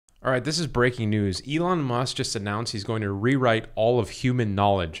All right, this is breaking news. Elon Musk just announced he's going to rewrite all of human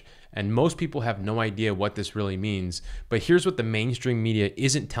knowledge, and most people have no idea what this really means. But here's what the mainstream media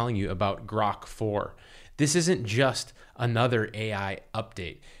isn't telling you about Grok 4. This isn't just another AI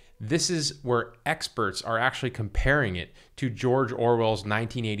update. This is where experts are actually comparing it to George Orwell's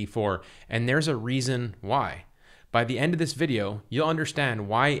 1984, and there's a reason why. By the end of this video, you'll understand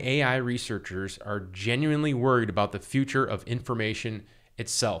why AI researchers are genuinely worried about the future of information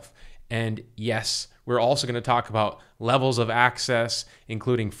itself. And yes, we're also going to talk about levels of access,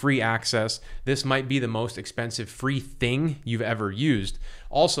 including free access. This might be the most expensive free thing you've ever used.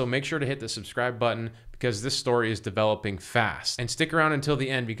 Also, make sure to hit the subscribe button because this story is developing fast. And stick around until the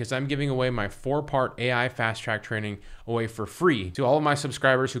end because I'm giving away my 4-part AI fast track training away for free to all of my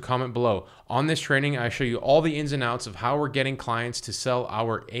subscribers who comment below. On this training, I show you all the ins and outs of how we're getting clients to sell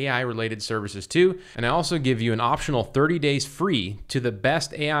our AI related services too. And I also give you an optional 30 days free to the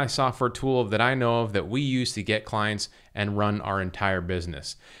best AI software tool that I know of that we use to get clients and run our entire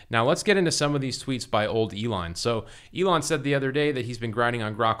business. Now let's get into some of these tweets by old Elon. So Elon said the other day that he's been grinding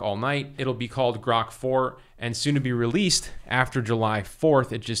on Grok all night. It'll be called Grok 4 and soon to be released after July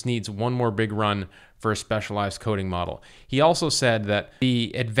 4th. It just needs one more big run for a specialized coding model. He also said that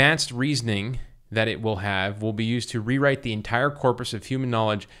the advanced reasoning that it will have will be used to rewrite the entire corpus of human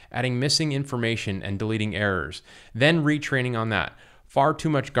knowledge, adding missing information and deleting errors, then retraining on that. Far too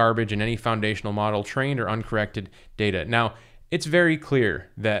much garbage in any foundational model, trained or uncorrected data. Now, it's very clear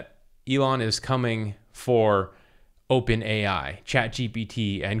that Elon is coming for OpenAI,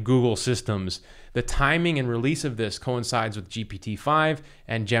 ChatGPT, and Google systems. The timing and release of this coincides with GPT-5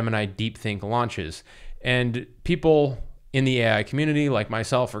 and Gemini DeepThink launches. And people in the AI community, like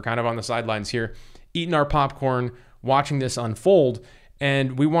myself, are kind of on the sidelines here, eating our popcorn, watching this unfold,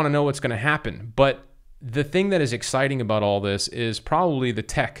 and we want to know what's going to happen. But the thing that is exciting about all this is probably the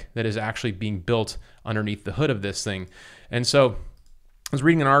tech that is actually being built underneath the hood of this thing. And so I was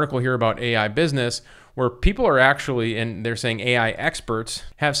reading an article here about AI business where people are actually, and they're saying AI experts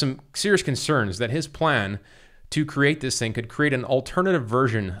have some serious concerns that his plan to create this thing could create an alternative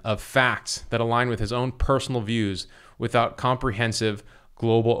version of facts that align with his own personal views without comprehensive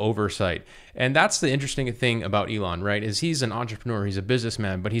global oversight. And that's the interesting thing about Elon, right? Is he's an entrepreneur, he's a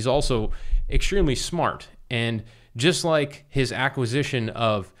businessman, but he's also extremely smart. And just like his acquisition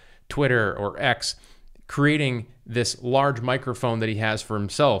of Twitter or X, creating this large microphone that he has for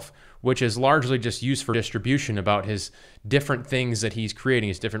himself, which is largely just used for distribution about his different things that he's creating,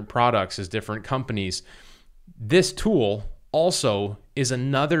 his different products, his different companies. This tool also is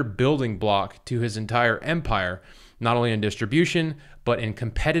another building block to his entire empire, not only in distribution, but in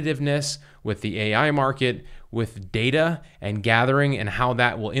competitiveness with the AI market, with data and gathering, and how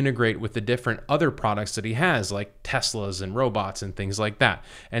that will integrate with the different other products that he has, like Teslas and robots and things like that.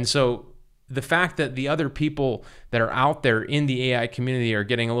 And so the fact that the other people that are out there in the AI community are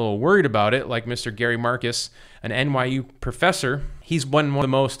getting a little worried about it, like Mr. Gary Marcus, an NYU professor, he's one of the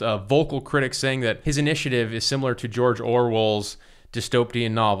most vocal critics, saying that his initiative is similar to George Orwell's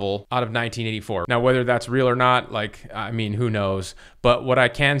dystopian novel out of 1984. Now, whether that's real or not, I mean, who knows? But what I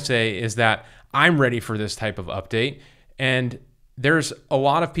can say is that I'm ready for this type of update. And there's a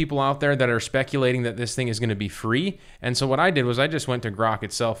lot of people out there that are speculating that this thing is going to be free. And so what I did was I just went to Grok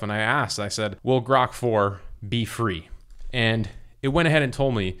itself and I said, will Grok 4 be free? And it went ahead and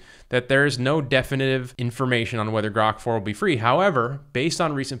told me that there's no definitive information on whether Grok 4 will be free. However, based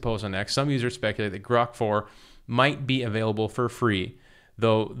on recent posts on X, some users speculate that Grok 4 might be available for free,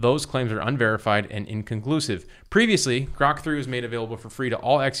 though those claims are unverified and inconclusive. Previously, Grok 3 was made available for free to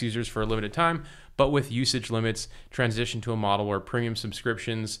all X users for a limited time, but with usage limits, transitioned to a model where premium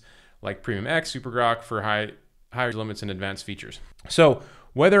subscriptions like Premium X, Super Grok for higher limits and advanced features. So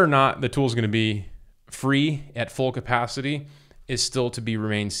whether or not the tool is going to be free at full capacity is still to be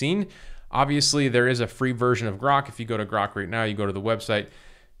remain seen. Obviously, there is a free version of Grok. If you go to Grok right now, you go to the website,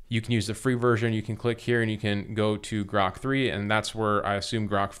 you can use the free version. You can click here and you can go to Grok 3, and that's where I assume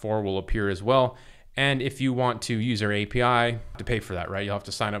Grok 4 will appear as well. And if you want to use their API, you have to pay for that, right? You'll have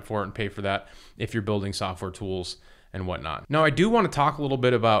to sign up for it and pay for that if you're building software tools and whatnot. Now, I do want to talk a little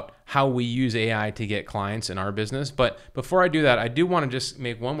bit about how we use AI to get clients in our business. But before I do that, I do want to just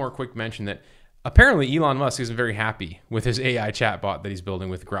make one more quick mention that apparently Elon Musk isn't very happy with his AI chatbot that he's building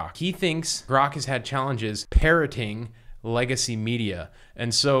with Grok. He thinks Grok has had challenges parroting legacy media.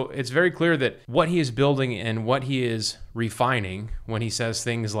 And so it's very clear that what he is building and what he is refining when he says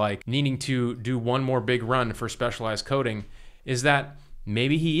things like needing to do one more big run for specialized coding is that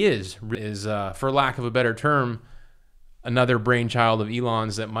maybe he is for lack of a better term, another brainchild of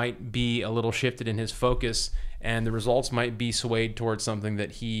Elon's that might be a little shifted in his focus, and the results might be swayed towards something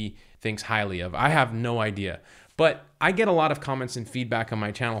that he thinks highly of. I have no idea. But I get a lot of comments and feedback on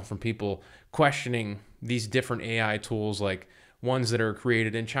my channel from people questioning these different AI tools, like ones that are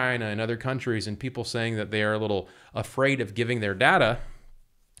created in China and other countries, and people saying that they are a little afraid of giving their data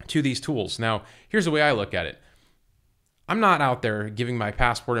to these tools. Now, here's the way I look at it. I'm not out there giving my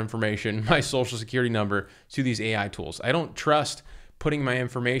passport information, my social security number to these AI tools. I don't trust putting my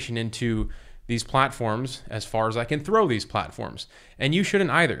information into these platforms as far as I can throw these platforms. And you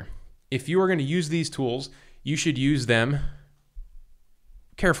shouldn't either. If you are going to use these tools, you should use them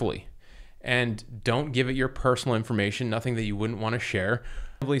carefully and don't give it your personal information, nothing that you wouldn't want to share.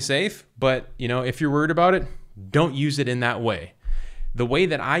 Probably safe, but if you're worried about it, don't use it in that way. The way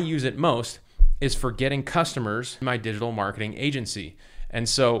that I use it most is for getting customers in my digital marketing agency. And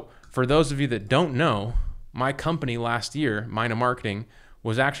so for those of you that don't know, my company last year, Mina Marketing,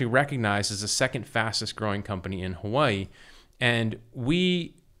 was actually recognized as the second fastest growing company in Hawaii. And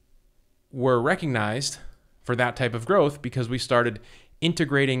we were recognized for that type of growth because we started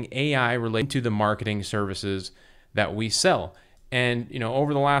integrating AI related to the marketing services that we sell. And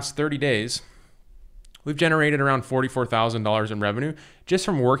over the last 30 days, we've generated around $44,000 in revenue just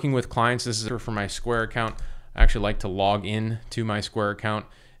from working with clients. This is for my Square account. I actually like to log in to my Square account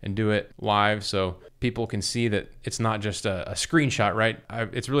and do it live so people can see that it's not just a screenshot, right?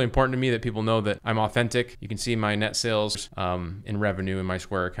 It's really important to me that people know that I'm authentic. You can see my net sales in revenue in my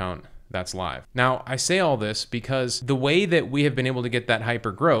Square account. That's live. Now, I say all this because the way that we have been able to get that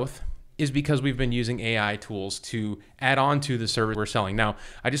hyper growth is because we've been using AI tools to add on to the service we're selling. Now,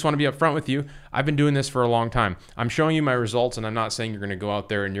 I just want to be upfront with you. I've been doing this for a long time. I'm showing you my results, and I'm not saying you're going to go out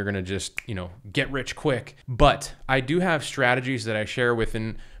there and you're going to just, get rich quick. But I do have strategies that I share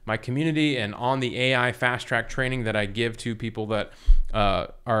within my community and on the AI fast track training that I give to people that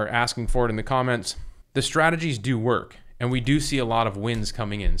are asking for it in the comments. The strategies do work. And we do see a lot of wins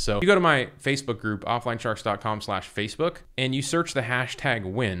coming in. So if you go to my Facebook group, offlinesharks.com/Facebook, and you search the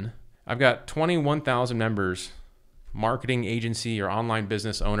hashtag win, I've got 21,000 members, marketing agency or online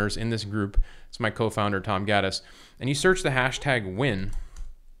business owners in this group. It's my co-founder, Tom Gaddis. And you search the hashtag win,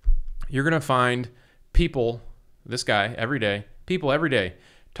 you're gonna find people, this guy every day, people every day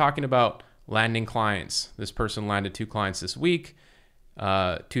talking about landing clients. This person landed 2 clients this week.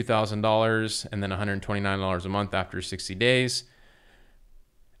 $2,000 and then $129 a month after 60 days.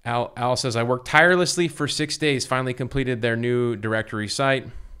 Al says, I worked tirelessly for 6 days, finally completed their new directory site,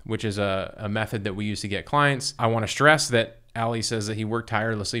 which is a method that we use to get clients. I want to stress that Ali says that he worked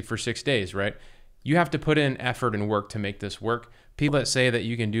tirelessly for 6 days, right? You have to put in effort and work to make this work. People that say that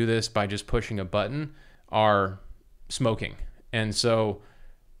you can do this by just pushing a button are smoking. And so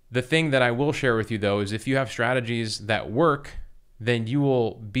the thing that I will share with you though is if you have strategies that work, then you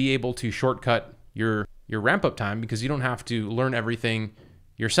will be able to shortcut your ramp up time because you don't have to learn everything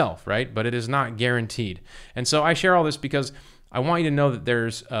yourself, right? But it is not guaranteed. And so I share all this because I want you to know that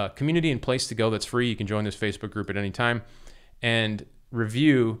there's a community and place to go that's free. You can join this Facebook group at any time and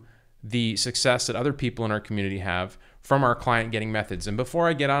review the success that other people in our community have from our client getting methods. And before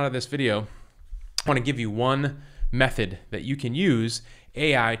I get out of this video, I want to give you one method that you can use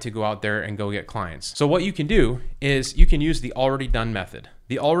AI to go out there and go get clients. So what you can do is you can use the already done method.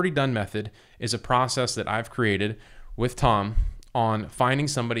 The already done method is a process that I've created with Tom on finding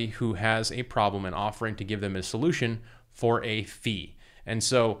somebody who has a problem and offering to give them a solution for a fee. And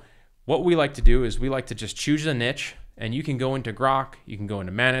so what we like to do is we like to just choose a niche, and you can go into Grok, you can go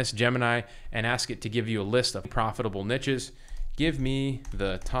into Manus, Gemini, and ask it to give you a list of profitable niches. Give me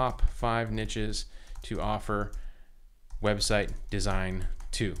the top 5 niches to offer website design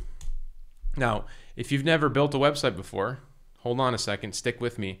to. Now, if you've never built a website before, hold on a second, stick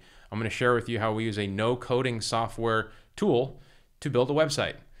with me. I'm going to share with you how we use a no coding software tool to build a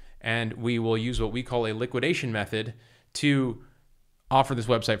website. And we will use what we call a liquidation method to offer this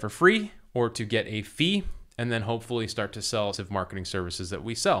website for free or to get a fee and then hopefully start to sell marketing services that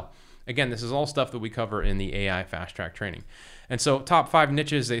we sell. Again, this is all stuff that we cover in the AI fast track training. And so top 5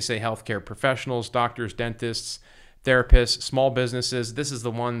 niches, they say healthcare professionals, doctors, dentists, therapists, small businesses. This is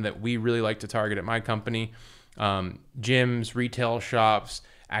the one that we really like to target at my company. Gyms, retail shops,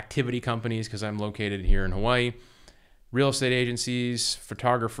 activity companies, because I'm located here in Hawaii, real estate agencies,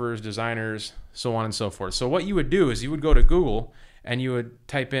 photographers, designers, so on and so forth. So what you would do is you would go to Google and you would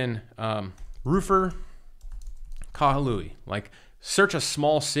type in roofer Kahului, like search a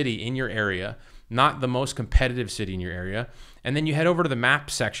small city in your area, not the most competitive city in your area. And then you head over to the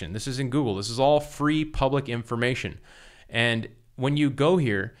map section. This is in Google. This is all free public information. And when you go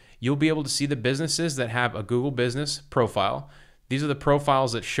here, you'll be able to see the businesses that have a Google business profile. These are the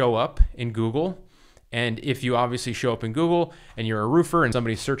profiles that show up in Google. And if you obviously show up in Google and you're a roofer and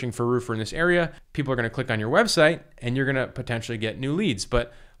somebody's searching for a roofer in this area, people are going to click on your website and you're going to potentially get new leads.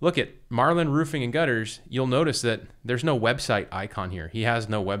 But look at Marlin Roofing and Gutters. You'll notice that there's no website icon here. He has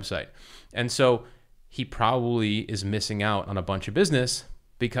no website. And so he probably is missing out on a bunch of business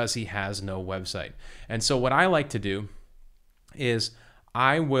because he has no website. And so what I like to do is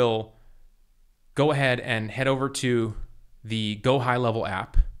I will go ahead and head over to the Go High Level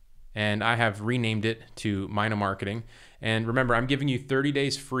app. And I have renamed it to Mina Marketing. And remember, I'm giving you 30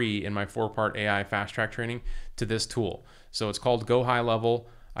 days free in my 4-part AI fast track training to this tool. So it's called Go High Level.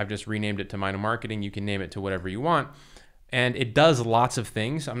 I've just renamed it to Mina Marketing. You can name it to whatever you want. And it does lots of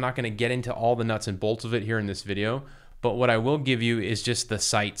things. I'm not going to get into all the nuts and bolts of it here in this video, but what I will give you is just the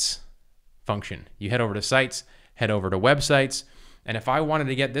sites function. You head over to sites, head over to websites. And if I wanted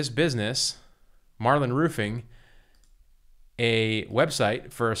to get this business, Marlin Roofing, a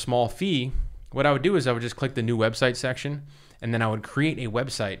website for a small fee, what I would do is I would just click the new website section, and then I would create a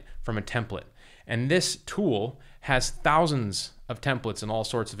website from a template. And this tool has thousands of templates in all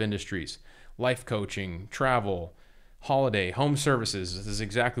sorts of industries: life coaching, travel, holiday, home services. This is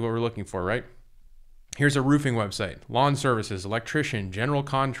exactly what we're looking for, right? Here's a roofing website, lawn services, electrician, general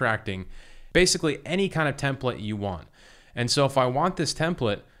contracting, basically any kind of template you want. And so if I want this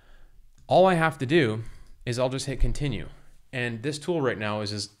template, all I have to do is I'll just hit continue. And this tool right now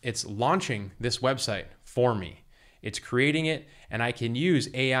is it's launching this website for me. It's creating it, and I can use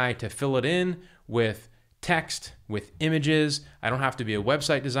AI to fill it in with text, with images. I don't have to be a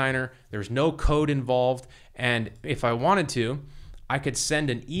website designer. There's no code involved. And if I wanted to, I could send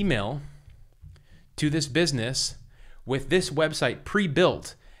an email to this business with this website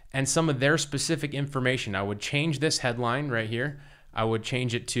pre-built and some of their specific information. I would change this headline right here. I would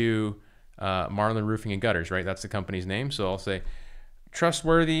change it to Marlin Roofing and Gutters, right? That's the company's name. So I'll say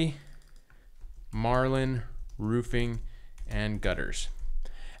trustworthy Marlin Roofing and Gutters.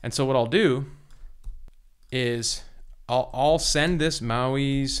 And so what I'll do is I'll send this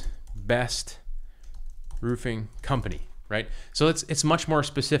Maui's best roofing company, right? So it's much more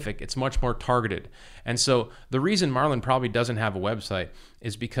specific. It's much more targeted. And so the reason Marlin probably doesn't have a website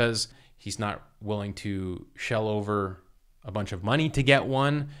is because he's not willing to shell over a bunch of money to get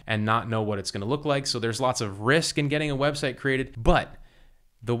one and not know what it's going to look like. So there's lots of risk in getting a website created. But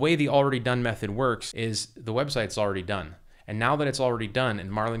the way the already done method works is the website's already done. And now that it's already done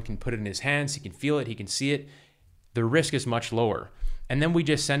and Marlin can put it in his hands, he can feel it, he can see it, the risk is much lower. And then we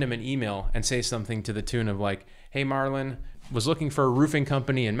just send him an email and say something to the tune of like, hey, Marlin, was looking for a roofing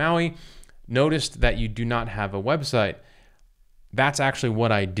company in Maui, noticed that you do not have a website. That's actually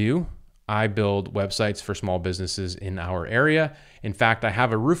what I do. I build websites for small businesses in our area. In fact, I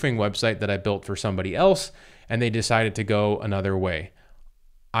have a roofing website that I built for somebody else, and they decided to go another way.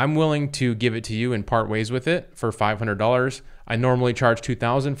 I'm willing to give it to you and part ways with it for $500. I normally charge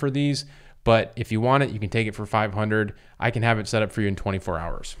 $2,000 for these, but if you want it, you can take it for $500. I can have it set up for you in 24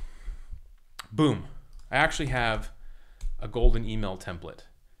 hours. Boom. I actually have a golden email template.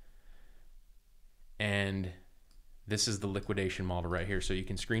 And this is the liquidation model right here. So you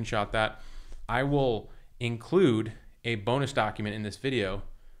can screenshot that. I will include a bonus document in this video.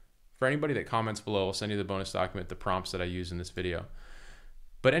 For anybody that comments below, I'll send you the bonus document, the prompts that I use in this video.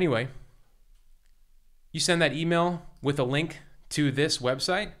 But anyway, you send that email with a link to this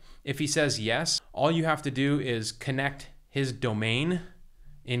website. If he says yes, all you have to do is connect his domain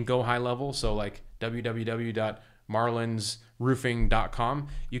in Go High Level. So like www.marlinsroofing.com.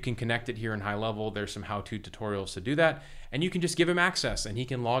 You can connect it here in High Level. There's some how-to tutorials to do that. And you can just give him access and he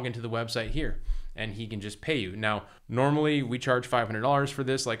can log into the website here and he can just pay you. Now, normally we charge $500 for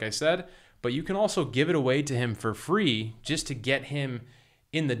this, like I said, but you can also give it away to him for free just to get him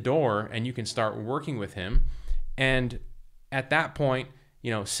in the door and you can start working with him. And at that point, you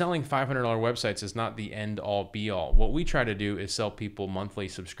know, selling $500 websites is not the end all be all. What we try to do is sell people monthly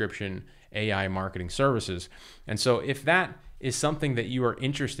subscription AI marketing services. And so if that is something that you are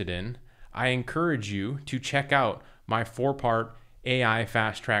interested in, I encourage you to check out my 4-part AI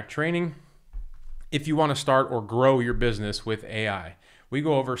fast track training if you want to start or grow your business with AI. We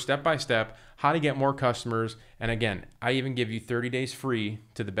go over step by step how to get more customers. And again, I even give you 30 days free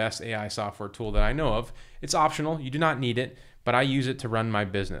to the best AI software tool that I know of. It's optional. You do not need it, but I use it to run my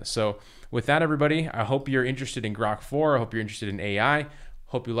business. So with that, everybody, I hope you're interested in Grok 4. I hope you're interested in AI.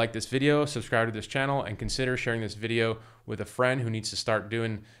 Hope you like this video, subscribe to this channel, and consider sharing this video with a friend who needs to start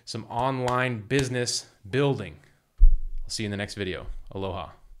doing some online business building. I'll see you in the next video.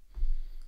 Aloha.